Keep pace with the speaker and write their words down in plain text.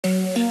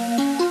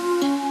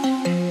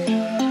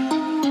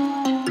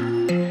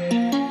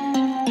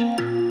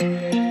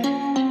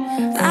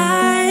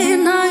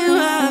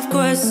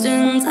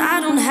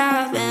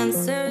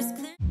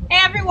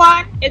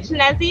It's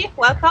Nezzy.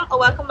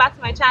 Welcome back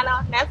to my channel,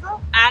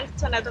 Nezzle, and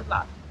to another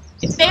vlog.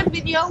 In today's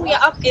video, we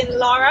are up in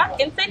Laura,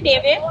 in St.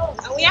 David,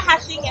 and we are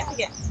hatching yet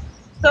again.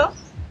 So,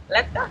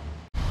 let's go.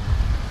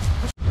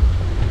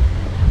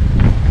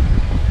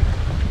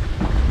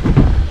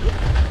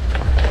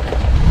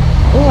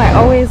 Oh, I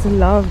always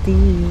loved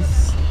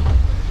these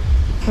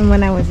from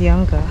when I was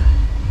younger.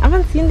 I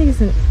haven't seen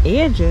these in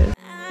ages.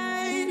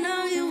 I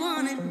know you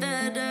want it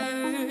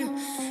better,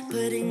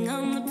 putting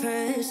on the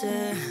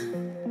pressure.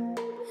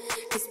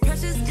 Cause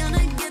pressure's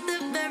gonna get the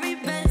very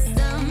best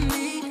of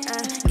me. I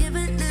give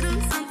a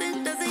little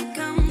something, doesn't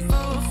come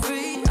for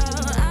free.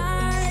 Oh,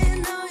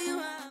 I know you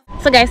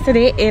are. So guys,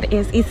 today it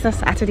is Easter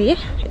Saturday.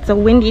 It's a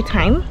windy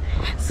time,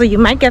 so you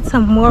might get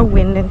some more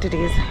wind in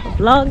today's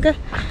vlog,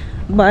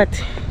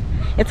 but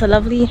it's a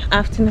lovely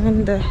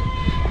afternoon. The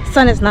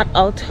sun is not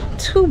out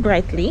too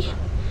brightly,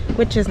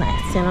 which is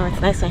nice. You know, it's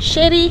nice and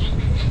shady.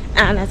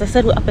 And as I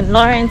said, we're up in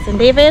Lawrence and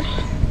David.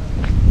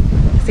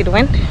 See the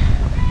wind?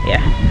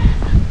 Yeah.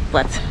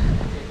 But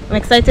I'm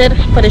excited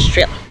for this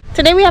trail.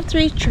 Today we have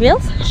 3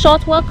 trails: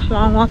 short walk,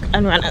 long walk,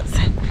 and runners.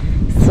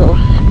 So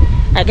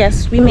I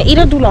guess we may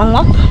either do long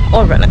walk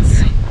or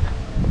runners.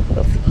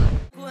 We'll see.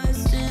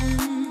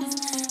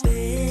 Questions,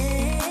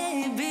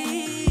 baby.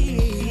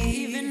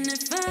 Even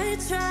if I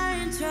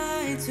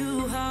try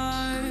too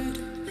hard,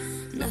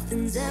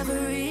 nothing's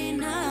ever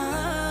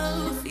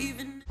enough.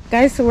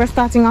 Guys, so we're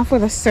starting off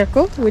with a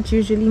circle, which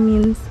usually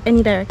means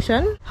any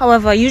direction.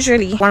 However,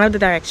 usually one of the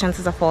directions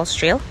is a false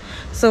trail.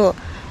 So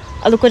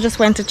Aluka just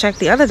went to check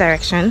the other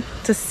direction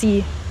to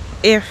see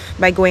if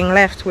by going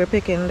left we're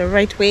picking the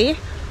right way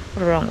or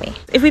the wrong way.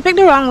 If we pick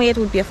the wrong way, it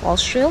would be a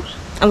false trail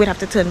and we'd have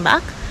to turn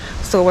back.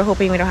 So we're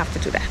hoping we don't have to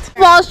do that.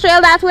 False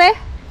trail that way?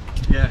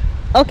 Yeah.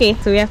 Okay,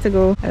 so we have to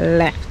go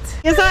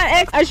left. You saw an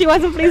ex and she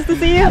wasn't pleased to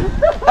see you?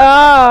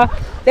 Oh,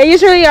 they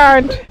usually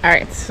aren't.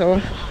 Alright, so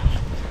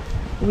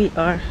we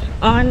are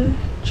on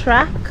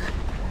track,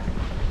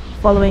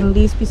 following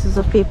these pieces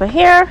of paper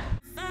here.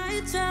 If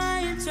I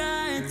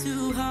try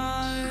too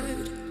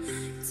hard,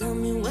 tell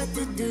me what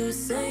to do,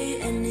 say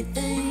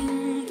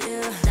anything,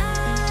 yeah.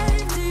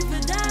 Dive deeper,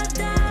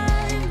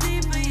 dive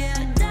deeper,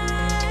 yeah.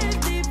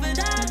 Dive deeper,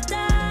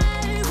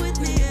 dive with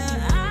me,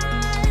 yeah.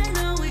 I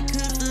know we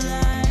could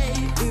fly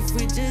if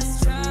we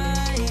just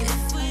try,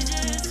 if we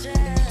just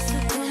try. So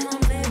come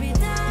on, baby,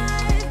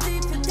 dive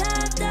deeper,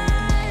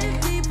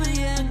 dive deeper,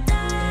 yeah.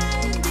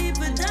 Dive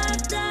deeper,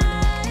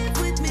 dive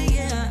with me,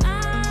 yeah. I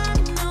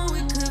know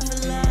we could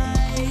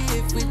fly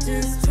if we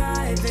just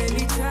try,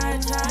 baby, try.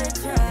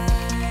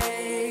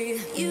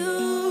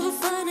 You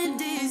find it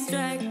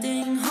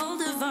distracting,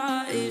 hold of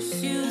our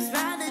issues,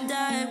 rather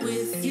die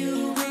with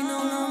you. We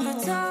no longer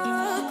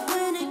talk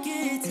when it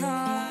gets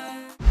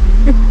hard.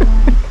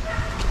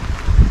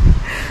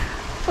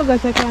 Oh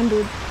gosh, I can't do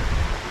it.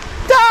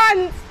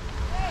 Dance!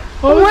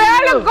 Where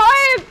are you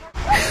going?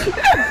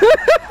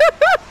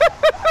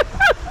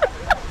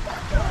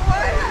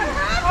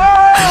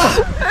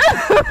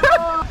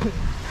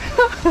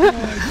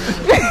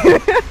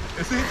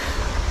 You see?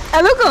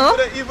 Aluko?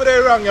 Even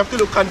they're wrong, you have to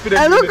look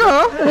confident.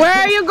 Aluko, where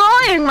are you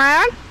going,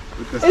 man?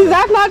 Is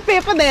that not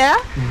paper there?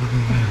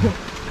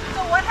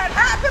 So what had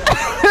happened?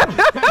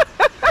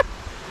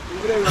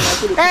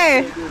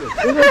 Hey.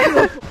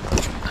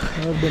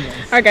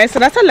 Alright guys, so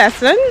that's a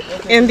lesson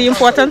in the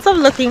importance of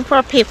looking for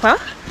a paper,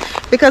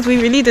 because we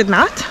really did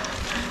not.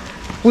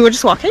 We were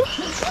just walking.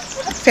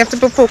 So you have to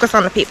put focus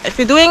on the paper. If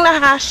you're doing the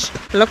hash,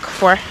 look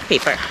for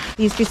paper.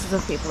 These pieces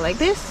of paper like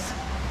this,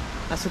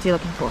 that's what you're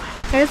looking for.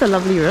 There's a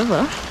lovely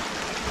river.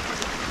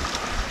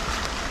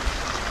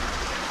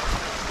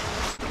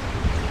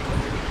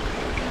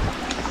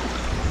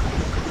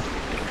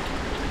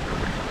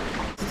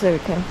 This is where we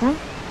came from.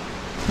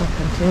 We're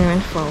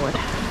continuing forward.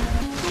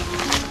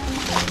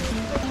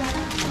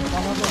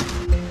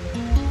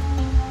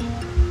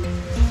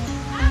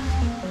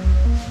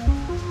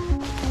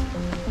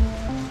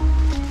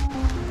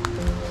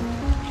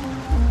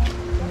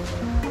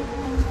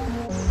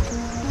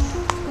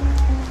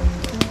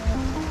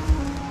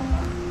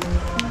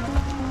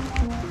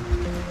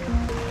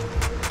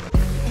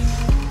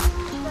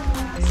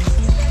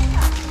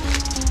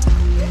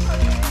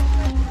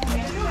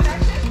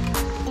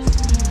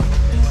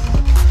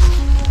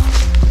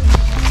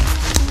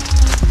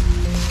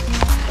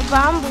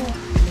 Bamboo.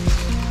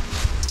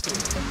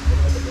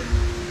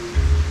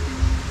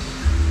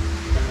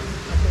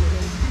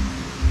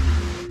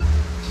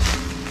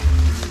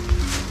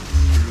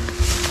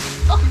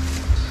 Oh.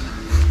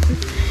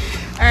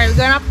 Alright, we're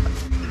going up.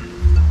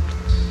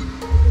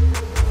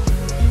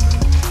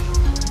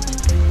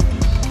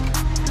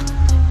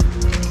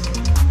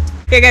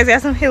 Okay guys,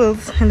 there's some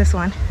hills in this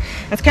one.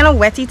 It's kind of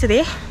wetty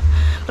today,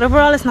 but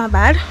overall it's not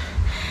bad.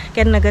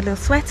 Getting a good little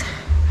sweat.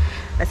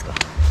 Let's go.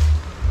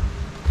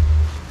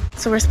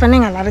 So we're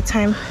spending a lot of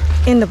time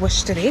in the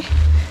bush today,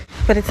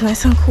 but it's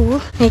nice and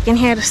cool. You can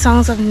hear the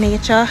sounds of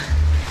nature,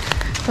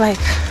 like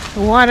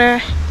the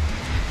water,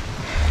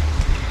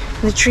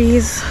 the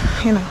trees,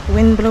 you know,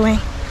 wind blowing.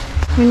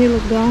 When you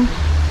look down,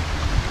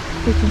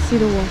 you can see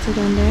the water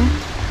down there.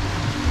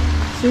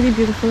 It's really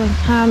beautiful and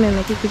calming,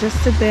 like you could just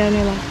sit there and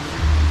you're like,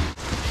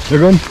 You're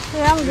good?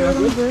 yeah, I'm good,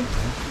 I'm good.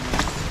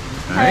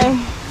 Alright.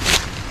 Hi.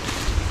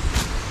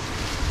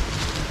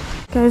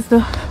 Guys,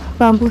 the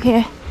bamboo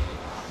here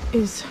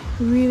is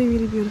really,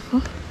 really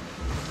beautiful.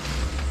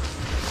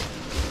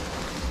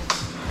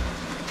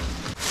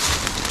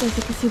 As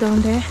you can see down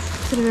there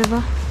to the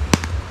river,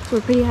 so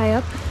we're pretty high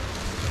up.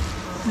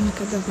 And look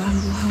at the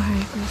bamboo, how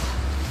high it goes.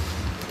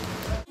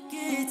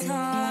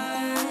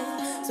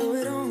 So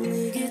it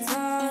only gets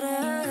harder.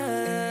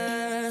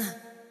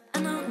 I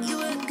know you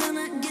are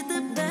gonna get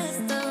the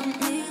best of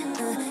me.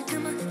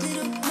 Come a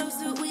little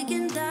closer, we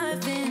can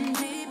dive in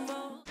deeper.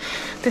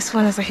 This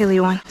one is a hilly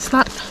one. It's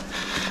not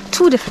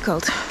too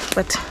difficult,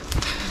 but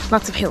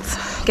lots of hills.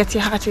 Gets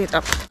your heart rate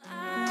up.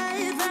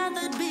 I'd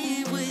rather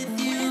be with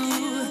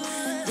you,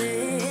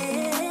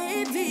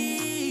 baby.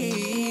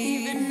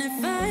 Even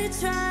if I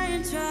try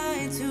and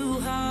try too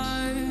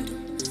hard,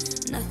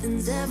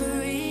 nothing's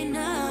ever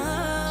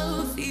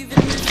enough. Even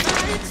if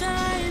I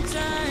try and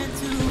try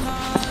too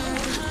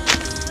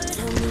hard,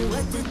 tell me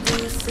what to do,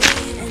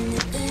 say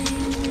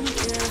anything,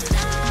 yeah.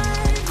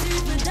 Dive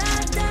deeper,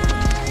 dive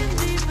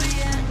deeper,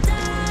 yeah.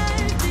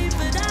 Dive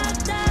deeper,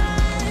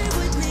 dive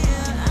with me,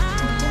 yeah.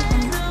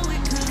 I know we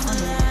could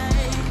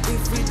fly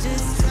if we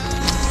just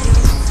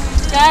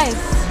try. Guys,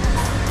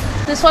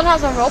 this one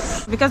has a rope.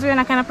 Because we're in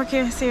a kind of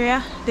precarious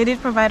area, they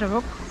did provide a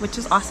rope, which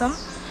is awesome.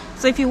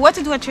 So if you were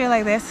to do a trail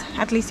like this,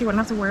 at least you wouldn't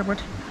have to worry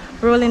about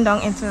rolling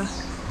down into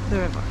the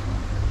river.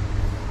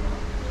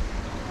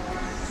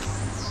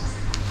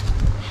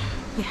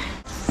 Yeah.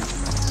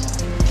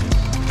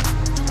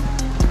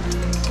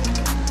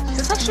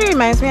 This actually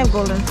reminds me of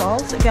Golden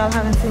Falls. If y'all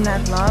haven't seen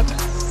that vlog,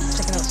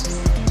 check it out.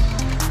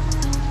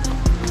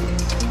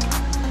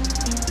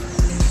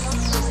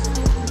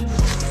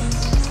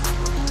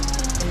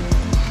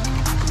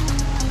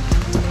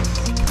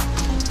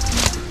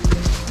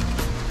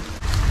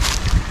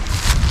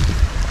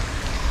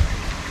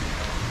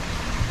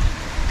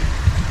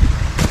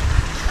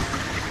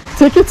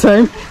 Take your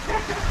time.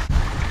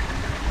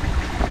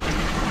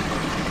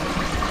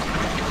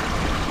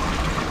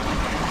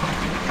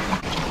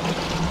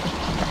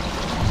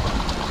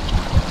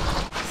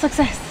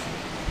 Success.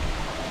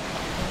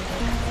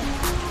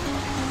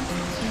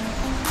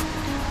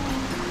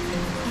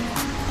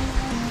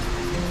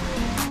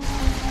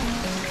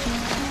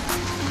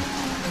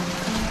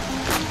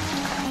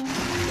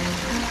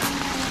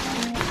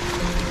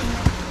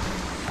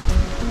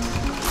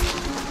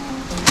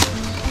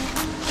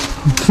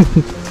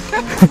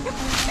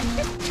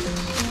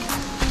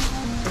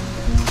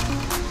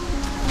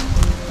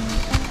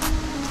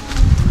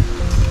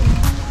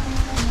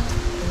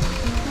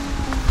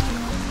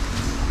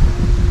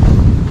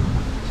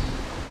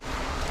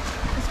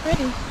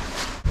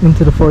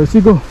 Into the forest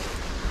you go.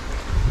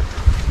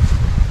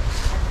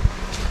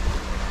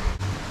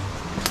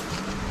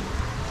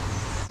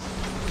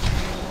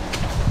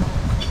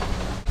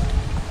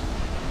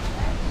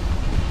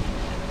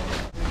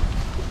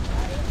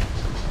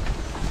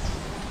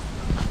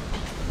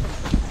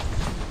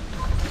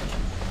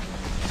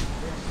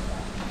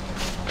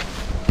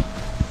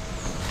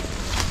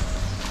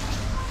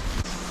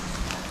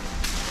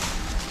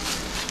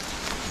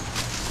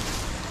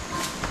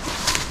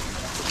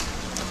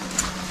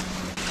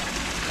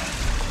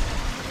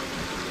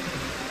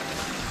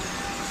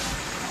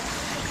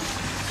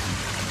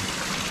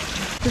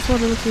 This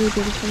water looks really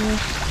beautiful here.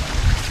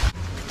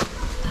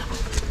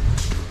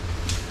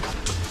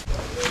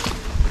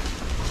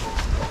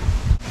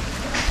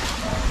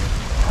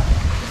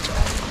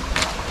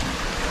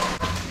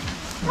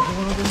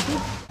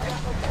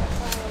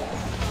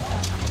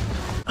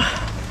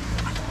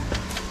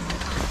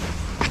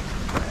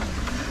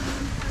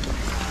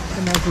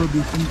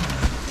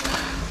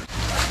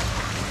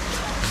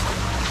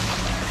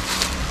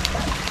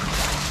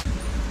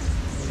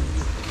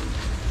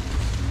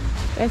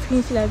 Guys, can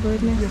you see that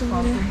bird nest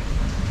over there?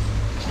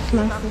 It's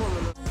massive.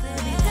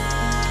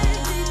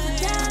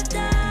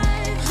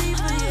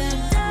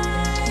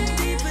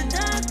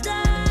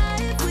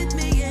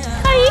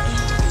 Hi!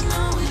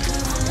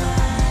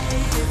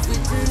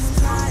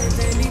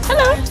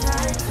 Hello!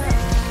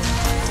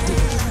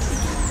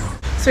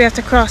 So we have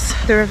to cross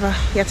the river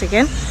yet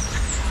again.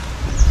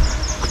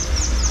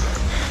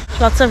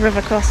 Lots of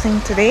river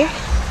crossing today.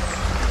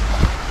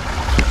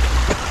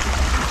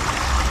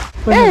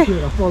 Hey!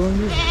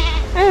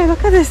 Hey,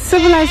 look at this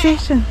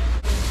civilization.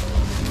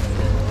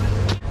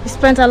 We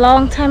spent a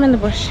long time in the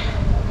bush.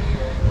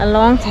 A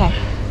long time.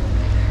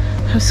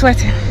 I'm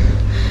sweating.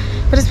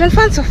 But it's been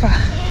fun so far.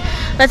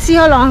 Let's see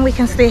how long we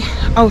can stay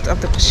out of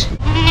the bush.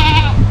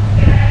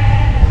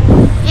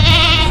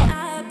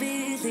 I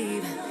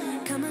believe.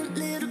 Come a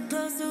little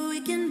closer, we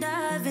can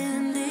dive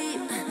in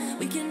deep.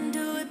 We can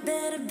do it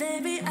better,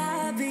 baby.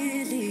 I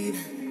believe.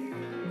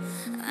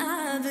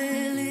 I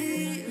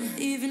believe.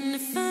 Even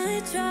if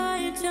I try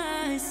and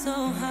try so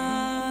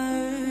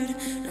hard,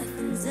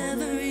 nothing's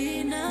ever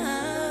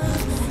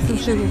enough. Some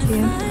sugar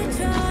cane. I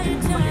try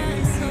and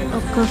try so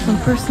Up close and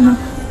personal.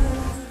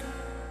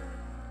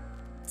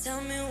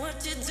 Tell me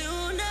what you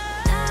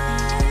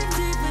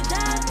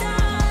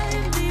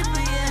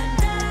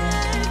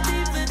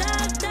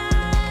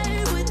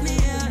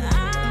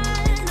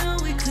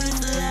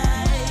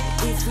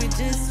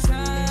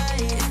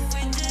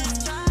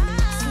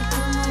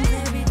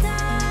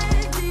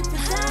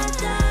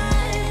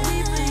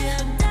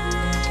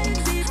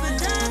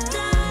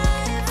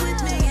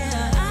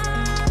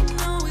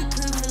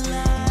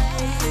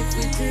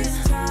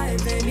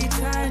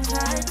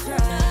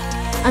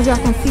As you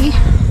can see,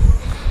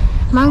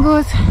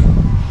 mangoes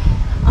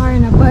are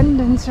in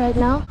abundance right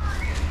now.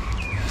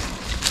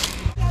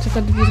 Check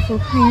out the beautiful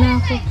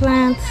pineapple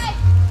plants.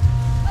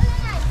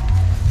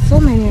 So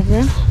many of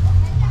them.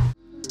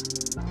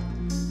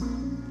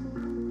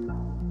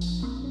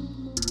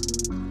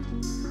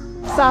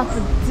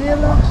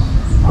 Sapodilla.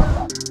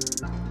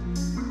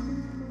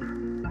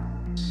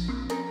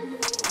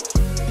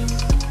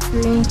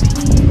 Green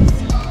peas,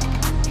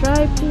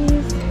 dry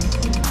peas.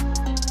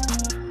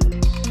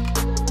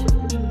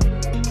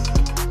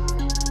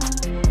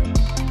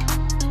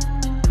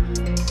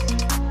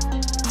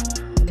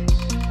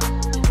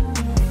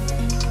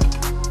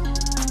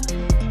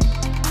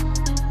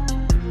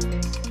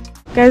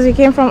 Guys, we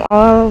came from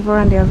all over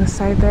on the other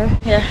side there.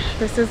 Yeah,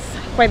 this is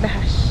quite the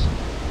hash,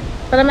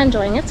 but I'm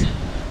enjoying it.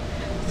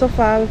 So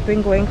far we've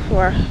been going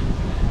for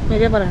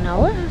maybe about an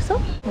hour or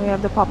so. We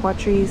have the pawpaw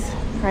trees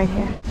right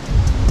here.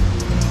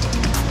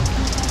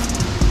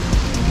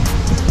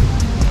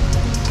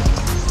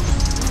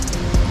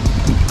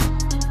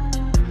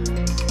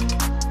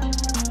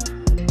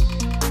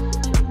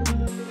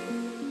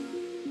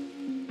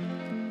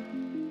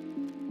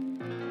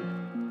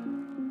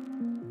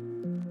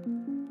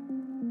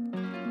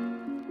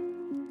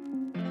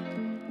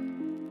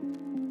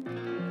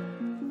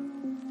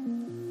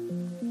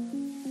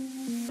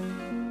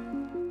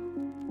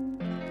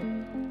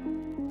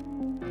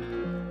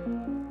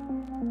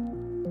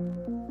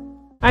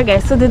 Alright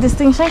guys, so the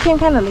distinction came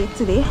kind of late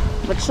today,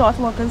 but short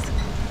walkers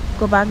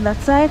go back that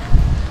side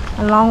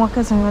and long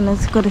walkers and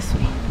runners go this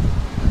way.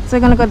 So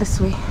we're gonna go this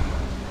way,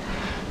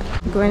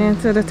 going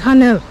into the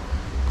tunnel.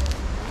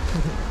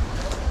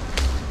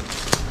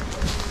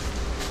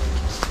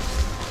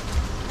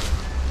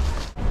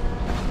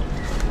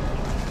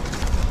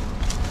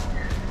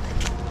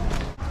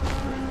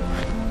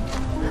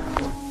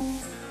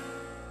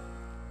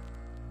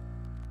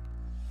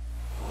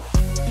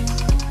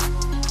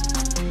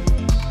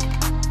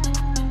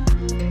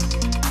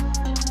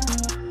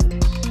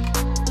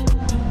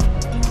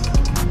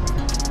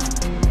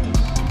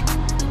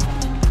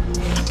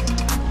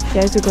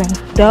 Guys, we're going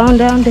down,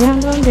 down, down,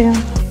 down, down.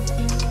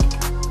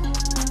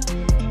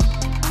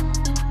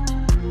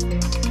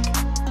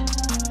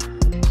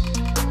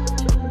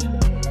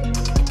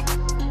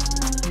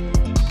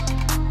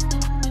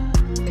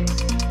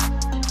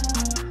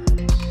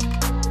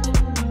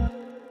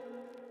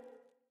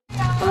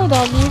 Hello,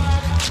 doggy.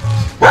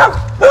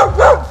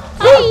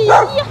 Hi.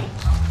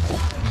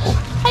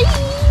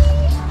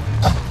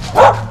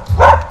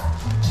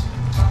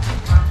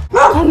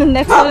 Hi. And the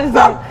next one is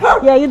like,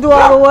 yeah, you do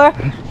all the work.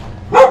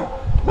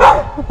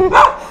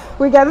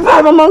 We gotta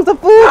swim amongst the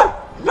food.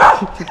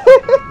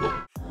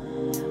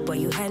 Boy,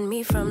 you had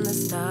me from the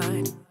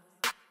start.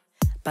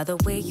 By the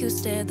way you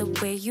stared, the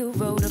way you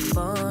wrote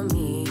upon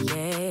me.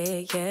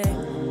 Yeah, yeah.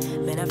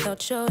 Man, I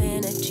felt your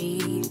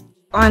energy.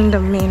 On the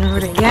main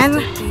road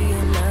again.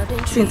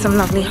 Seen some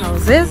lovely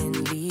houses.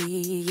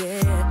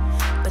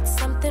 Yeah, but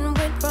something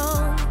went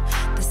wrong.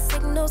 The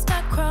signals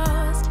got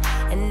crossed,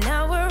 and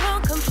now we're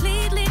on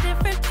completely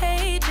different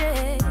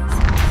pages.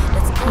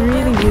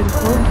 Really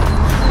beautiful.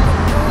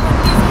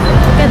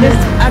 Look at this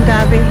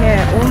agave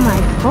here. Oh my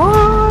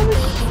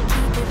gosh.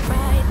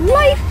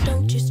 Life.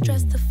 Don't you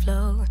stress the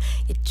flow.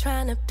 You're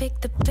trying to pick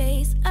the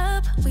pace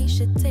up. We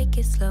should take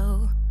it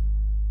slow.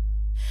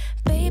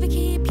 Baby,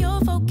 keep your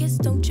focus.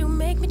 Don't you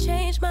make me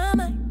change my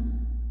mind.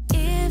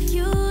 If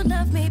you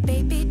love me,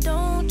 baby,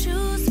 don't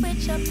you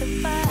switch up the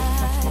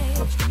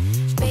vibe.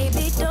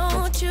 Baby,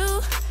 don't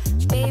you.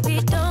 Baby,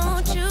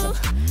 don't you.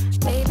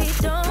 Baby,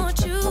 don't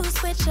you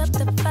switch up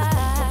the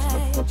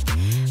vibe.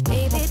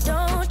 Baby,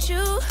 don't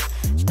you.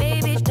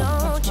 Baby,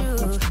 don't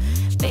you.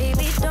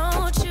 Baby,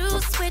 don't you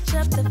switch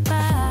up the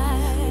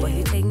vibe. Will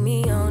you take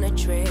me on a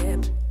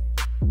trip?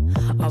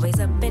 Always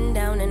up and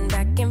down and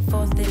back and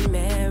forth in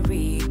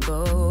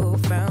merry-go-round.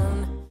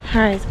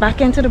 Alright,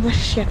 back into the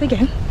bush yet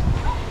again,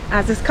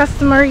 as is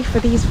customary for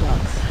these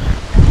vlogs.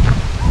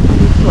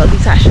 Well,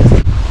 these ashes.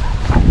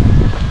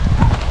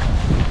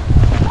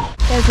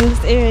 Guys, in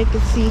this area you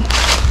can see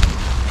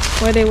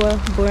where they were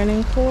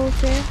burning coals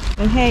there.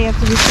 And here you have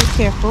to be so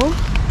careful.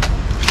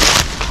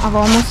 I've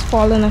almost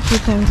fallen a few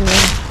times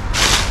already.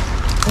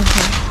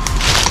 Okay.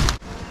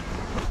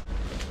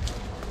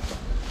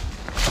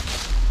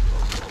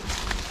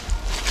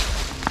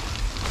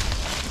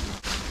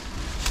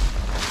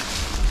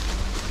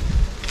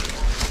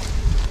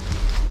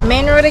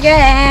 Main road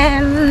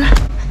again.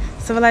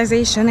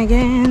 Civilization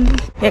again.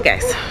 Yeah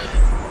guys,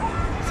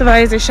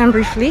 civilization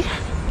briefly,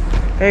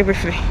 very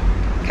briefly,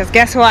 because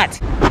guess what?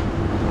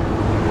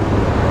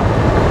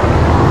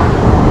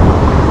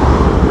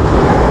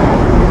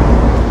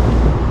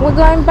 We're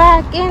going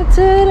back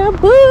into the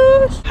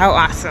bush. How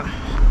awesome.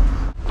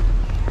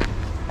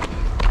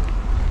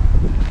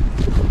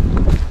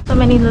 So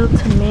many little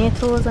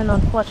tomatoes, and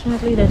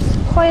unfortunately they're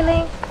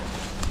spoiling.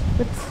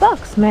 It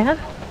sucks, man.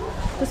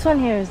 This one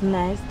here is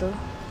nice though.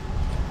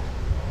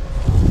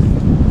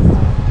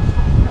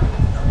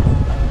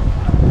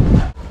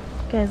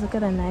 Guys, look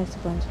at a nice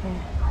bunch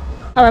here.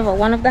 However,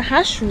 one of the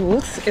hash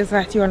rules is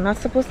that you are not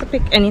supposed to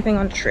pick anything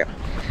on the trail.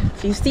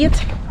 If you see it,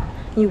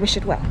 you wish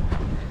it well,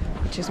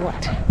 which is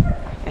what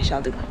I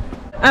shall do.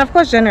 And of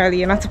course, generally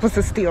you're not supposed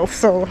to steal,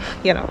 so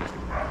you know,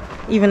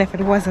 even if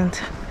it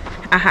wasn't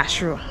a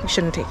hash rule, you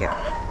shouldn't take it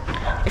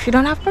if you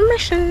don't have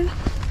permission.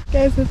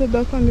 Guys, there's a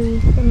duck on the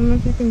roof. I don't know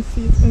if you can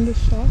see it in the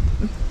shot,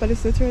 but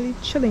it's literally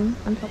chilling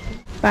on top of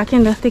it. Back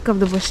in the thick of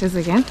the bushes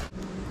again.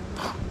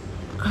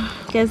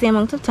 Guys, the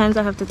amount of times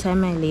I have to tie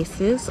my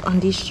laces on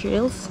these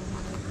trails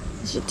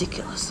is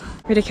ridiculous.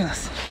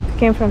 Ridiculous.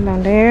 Came from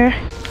down there.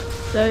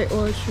 Very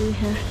old tree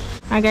here.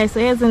 Alright guys,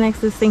 so here's the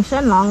next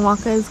distinction. Long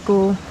walkers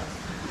go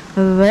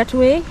that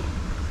way.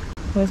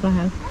 Where's my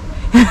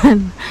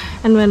hand?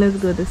 And runners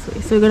go this way.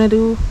 So we're gonna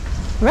do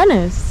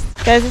runners.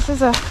 Guys, this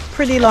is a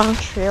pretty long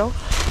trail.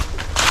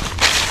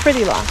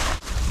 Pretty long.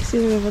 See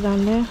the river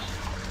down there?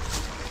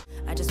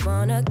 I just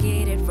wanna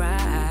get it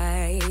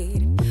right,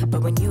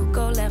 but when you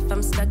go left,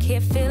 I'm stuck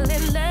here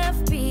feeling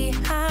left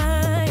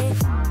behind.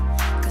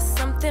 Cause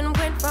something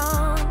went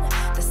wrong,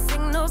 the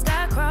signals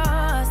got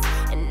crossed,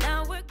 and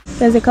now we're...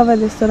 Guys, they covered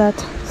this so that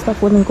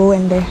stuff wouldn't go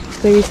in there.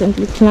 They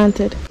recently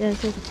planted.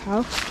 Guys, there's a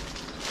cow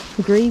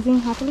grazing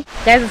happily.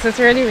 Guys, it's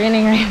really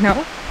raining right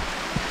now.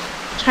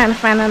 Trying to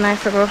find a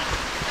nice little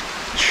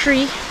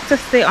tree to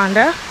stay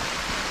under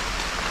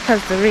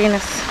because the rain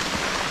is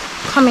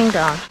coming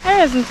down.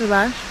 It isn't too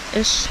bad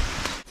ish.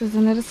 There's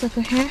another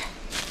sucker here.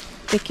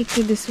 They kicked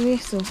it this way,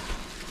 so I'm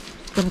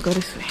gonna go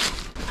this way.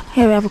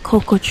 Here we have a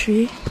cocoa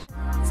tree.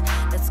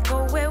 Let's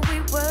go where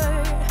we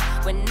were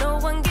when no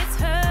one gets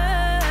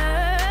hurt.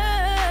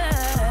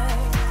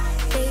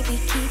 Baby,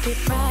 keep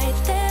it right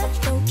there.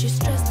 Don't you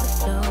stress the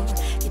flow.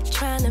 You're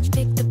trying to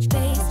pick the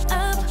pace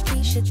up.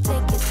 We should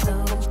take it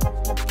slow.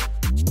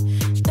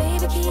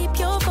 Baby, keep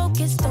your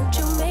focus. Don't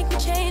you make me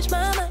change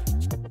my mind.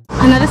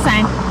 Another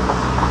sign.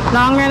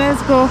 Long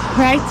runners go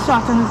right,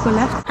 short runners go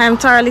left. I'm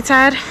thoroughly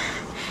tired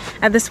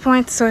at this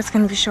point, so it's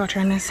gonna be short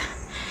runners.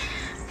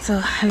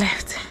 So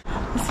left.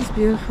 This is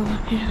beautiful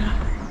up here.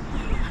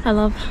 I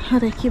love how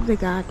they keep the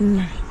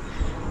garden.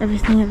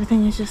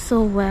 Everything is just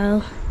so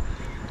well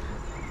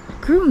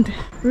groomed.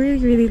 Really,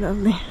 really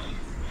lovely.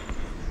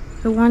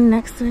 The one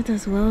next to it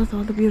as well with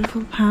all the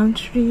beautiful palm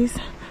trees.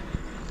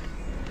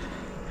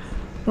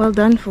 Well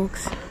done,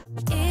 folks.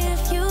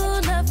 If you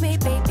love me,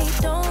 baby,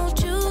 don't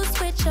you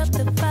switch up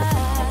the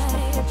vibe.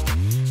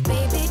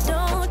 Baby,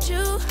 don't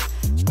you,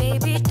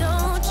 baby,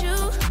 don't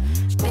you,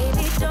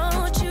 baby,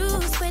 don't you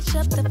switch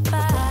up the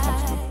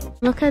vibe.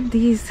 Look at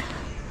these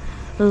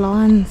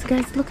lawns,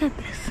 guys. Look at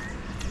this.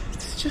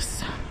 It's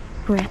just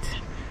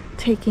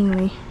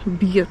breathtakingly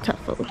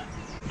beautiful.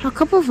 A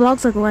couple of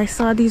vlogs ago, I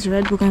saw these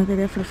red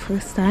bougainvillea for the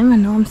first time,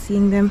 and now I'm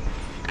seeing them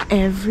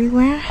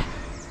everywhere.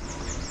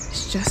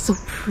 It's just so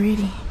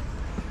pretty.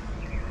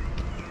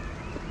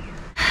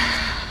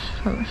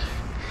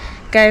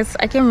 Guys,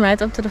 I came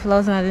right up to the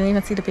flowers and I didn't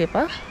even see the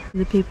paper.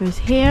 The paper is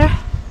here.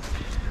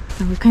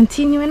 And we're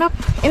continuing up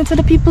into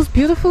the people's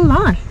beautiful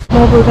lawn.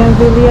 More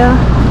bougainvillea.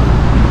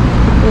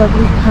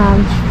 Lovely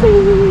palm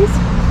trees.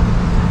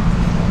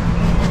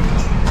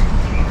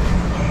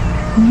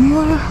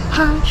 More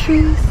palm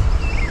trees.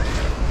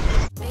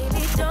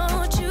 Baby,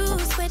 don't you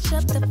switch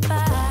up the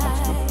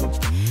vibe.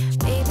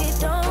 Baby,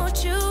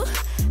 don't you,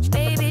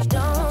 baby,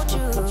 don't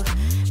you,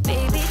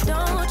 baby,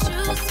 don't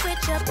you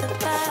switch up the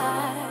vibe.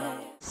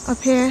 Up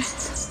here,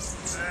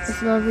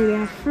 it's lovely. They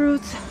have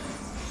fruits,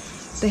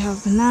 they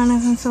have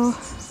bananas and so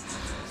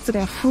they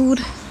have food,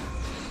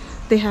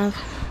 they have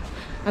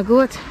a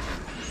goat,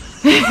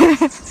 they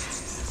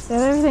have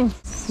everything.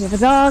 You have a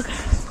dog.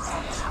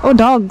 Oh,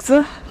 dogs,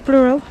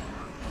 plural.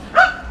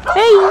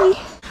 Hey!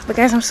 But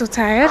guys, I'm so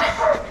tired.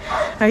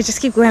 I just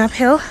keep going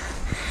uphill.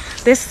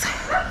 This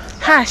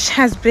hash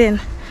has been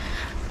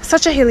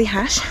such a hilly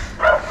hash.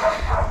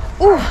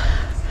 Ooh!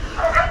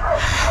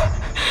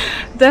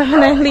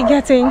 Definitely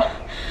getting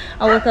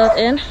a workout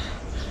in,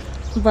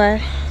 but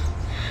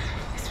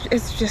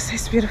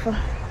it's beautiful.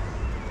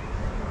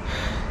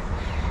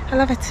 I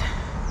love it.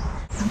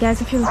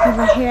 Guys, if you look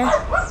over here,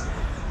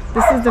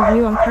 this is the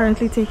view I'm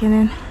currently taking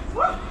in,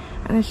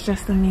 and it's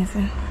just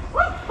amazing.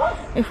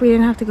 If we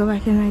didn't have to go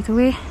back in right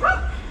away,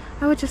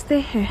 I would just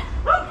stay here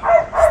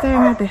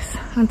staring at this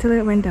until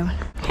it went down.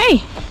 Hey,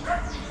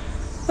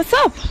 what's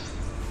up?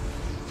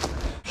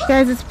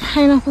 Guys, it's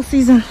pineapple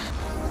season.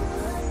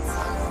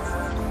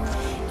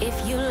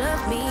 If you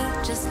love me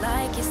just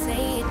like you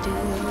say you do,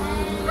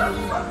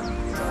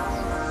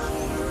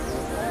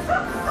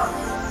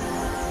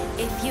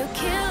 if you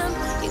kill him,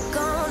 you're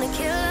gonna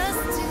kill us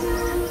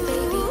too.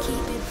 Baby,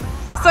 keep it.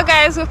 So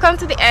guys, we've come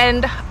to the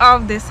end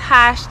of this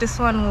hash. This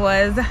one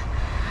was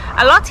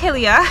a lot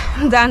hillier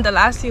than the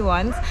last few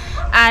ones,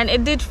 and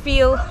it did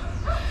feel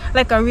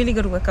like a really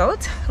good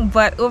workout,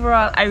 but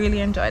overall I really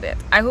enjoyed it.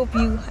 I hope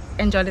you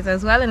enjoyed it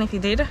as well, and if you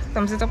did,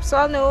 thumbs it up so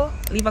I'll know.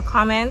 Leave a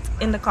comment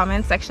in the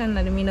comment section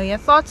letting me know your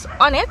thoughts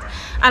on it,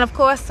 and of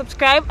course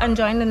subscribe and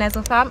join the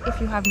Nezzle Fam if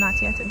you have not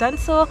yet done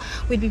so.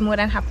 We'd be more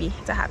than happy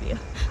to have you.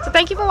 So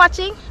thank you for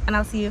watching, and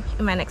I'll see you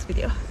in my next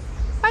video.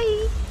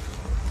 Bye.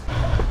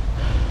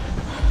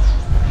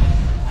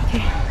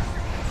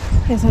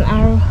 There's an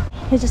arrow.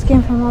 It just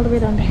came from all the way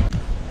down there.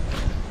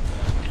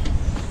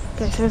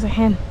 Guys, there's a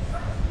hen.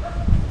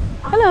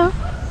 Hello.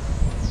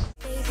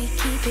 Baby,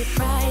 keep it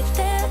right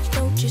there.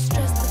 Don't you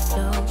stress the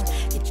flow.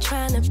 You're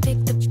trying to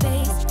pick the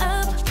pace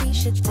up. We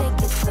should take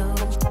it slow.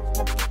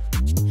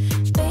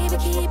 Baby,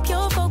 keep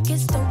your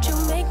focus. Don't you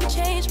make me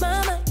change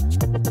my mind.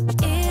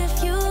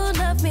 If you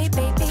love me,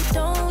 baby,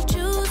 don't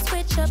you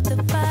switch up the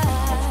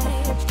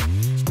vibe.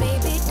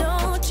 Baby,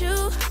 don't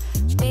you.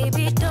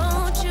 Baby,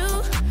 don't you.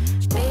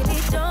 Baby,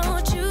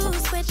 don't you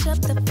switch up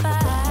the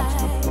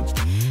vibe.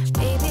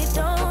 Baby,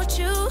 don't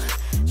you.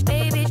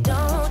 Baby,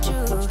 don't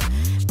you.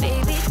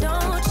 Baby,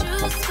 don't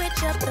you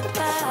switch up the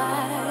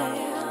vibe.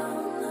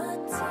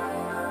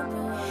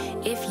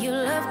 If you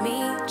love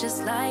me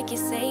just like you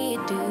say you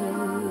do,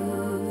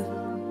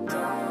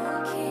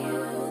 don't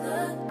kill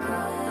the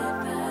good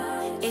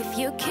vibes. If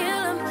you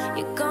kill him,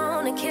 you're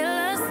gonna kill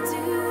us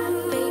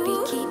too. Baby,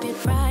 keep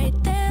it right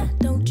there.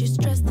 Don't you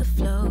stress the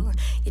flow.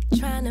 You're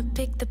trying to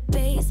pick the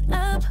pace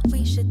up.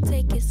 We should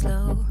take it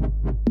slow.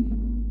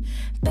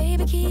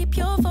 Baby, keep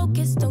your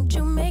focus. Don't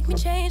you make me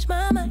change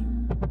my mind.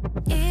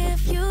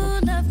 If you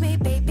love me,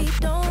 baby,